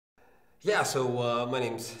Yeah, so my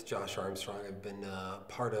name's Josh Armstrong. I've been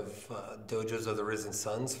part of Dojos of the Risen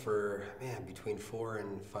Sons for, man, between 4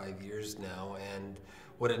 and 5 years now. And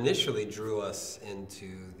what initially drew us into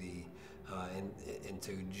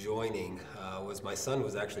into joining was my son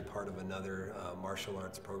was actually part of another martial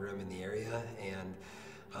arts program in the area, and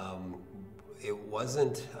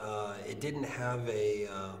it didn't have it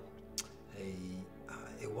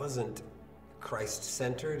wasn't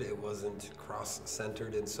Christ-centered, it wasn't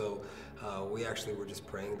cross-centered, and so we actually were just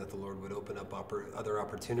praying that the Lord would open up other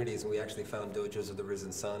opportunities, and we actually found Dojos of the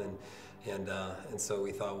Risen Son, and so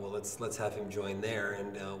we thought, well, let's have him join there.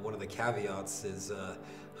 And one of the caveats is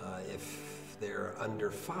if they're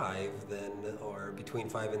under 5, then or between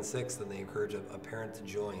 5 and 6, then they encourage a parent to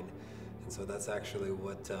join. And so that's actually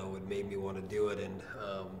what made me want to do it. And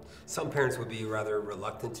some parents would be rather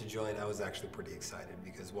reluctant to join. I was actually pretty excited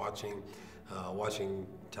because watching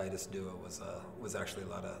Titus do it was actually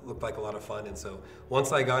looked like a lot of fun. And so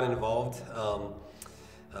once I got involved,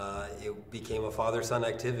 it became a father-son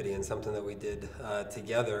activity and something that we did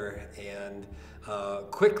together. And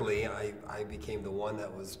quickly, I became the one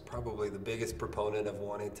that was probably the biggest proponent of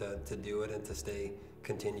wanting to do it and to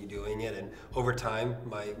continue doing it. And over time,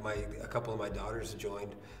 a couple of my daughters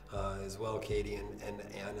joined as well, Katie and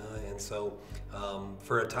Anna. And so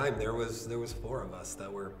for a time, there was 4 of us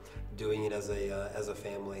that were doing it as a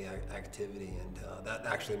family activity, and that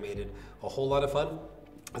actually made it a whole lot of fun.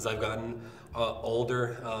 As I've gotten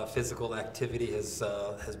older, physical activity has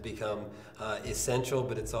become essential,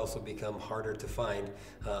 but it's also become harder to find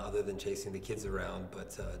other than chasing the kids around.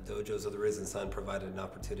 But Dojos of the Risen Son provided an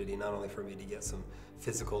opportunity not only for me to get some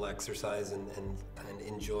physical exercise and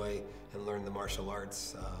enjoy and learn the martial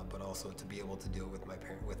arts, but also to be able to do it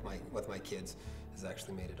with my kids has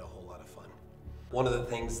actually made it a whole lot of fun. One of the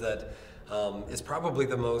things that is probably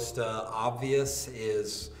the most obvious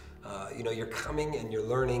is you're coming and you're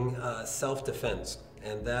learning self-defense,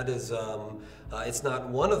 and that is it's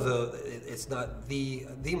not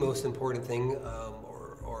the most important thing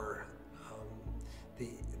or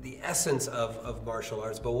the essence of martial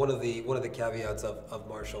arts, but one of the caveats of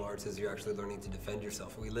martial arts is you're actually learning to defend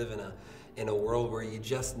yourself. We live in a world where you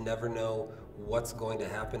just never know what's going to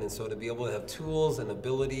happen, and so to be able to have tools and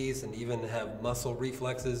abilities and even have muscle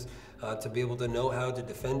reflexes to be able to know how to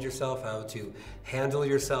defend yourself, how to handle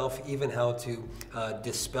yourself, even how to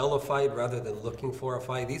dispel a fight rather than looking for a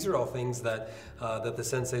fight. These are all things that the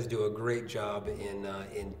senseis do a great job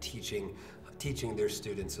in teaching their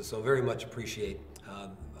students. So very much appreciate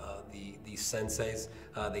these senseis.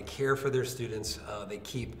 They care for their students. They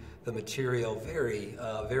keep the material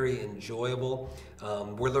very enjoyable.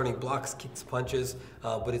 We're learning blocks, kicks, punches,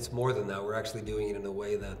 but it's more than that. We're actually doing it in a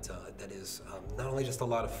way that is not only just a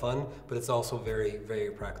lot of fun, but it's also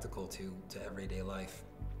very practical to everyday life.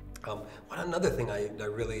 Another thing I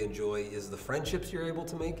really enjoy is the friendships you're able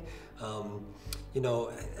to make.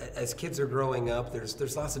 As kids are growing up,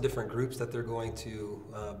 there's lots of different groups that they're going to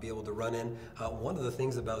be able to run in. One of the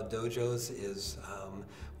things about dojos is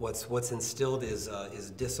what's instilled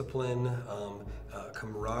is discipline,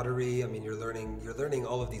 camaraderie. I mean, you're learning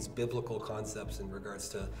all of these biblical concepts in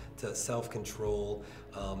regards to self-control,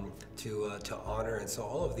 to honor, and so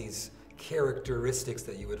all of these characteristics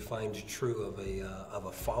that you would find true of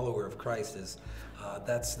a follower of Christ is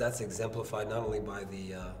that's exemplified not only by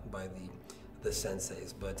the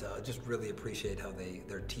senseis, but just really appreciate how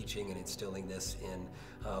they're teaching and instilling this in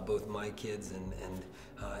both my kids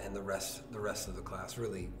and the rest of the class.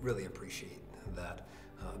 Really appreciate that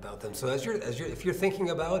about them. So if you're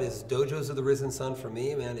thinking about, is Dojos of the Risen Son for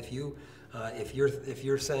me, man? If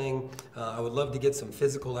you're saying I would love to get some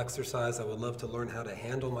physical exercise, I would love to learn how to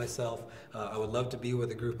handle myself, I would love to be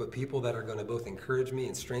with a group of people that are going to both encourage me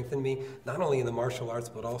and strengthen me, not only in the martial arts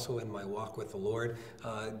but also in my walk with the Lord,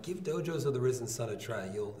 give Dojos of the Risen Son a try.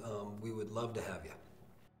 We would love to have you.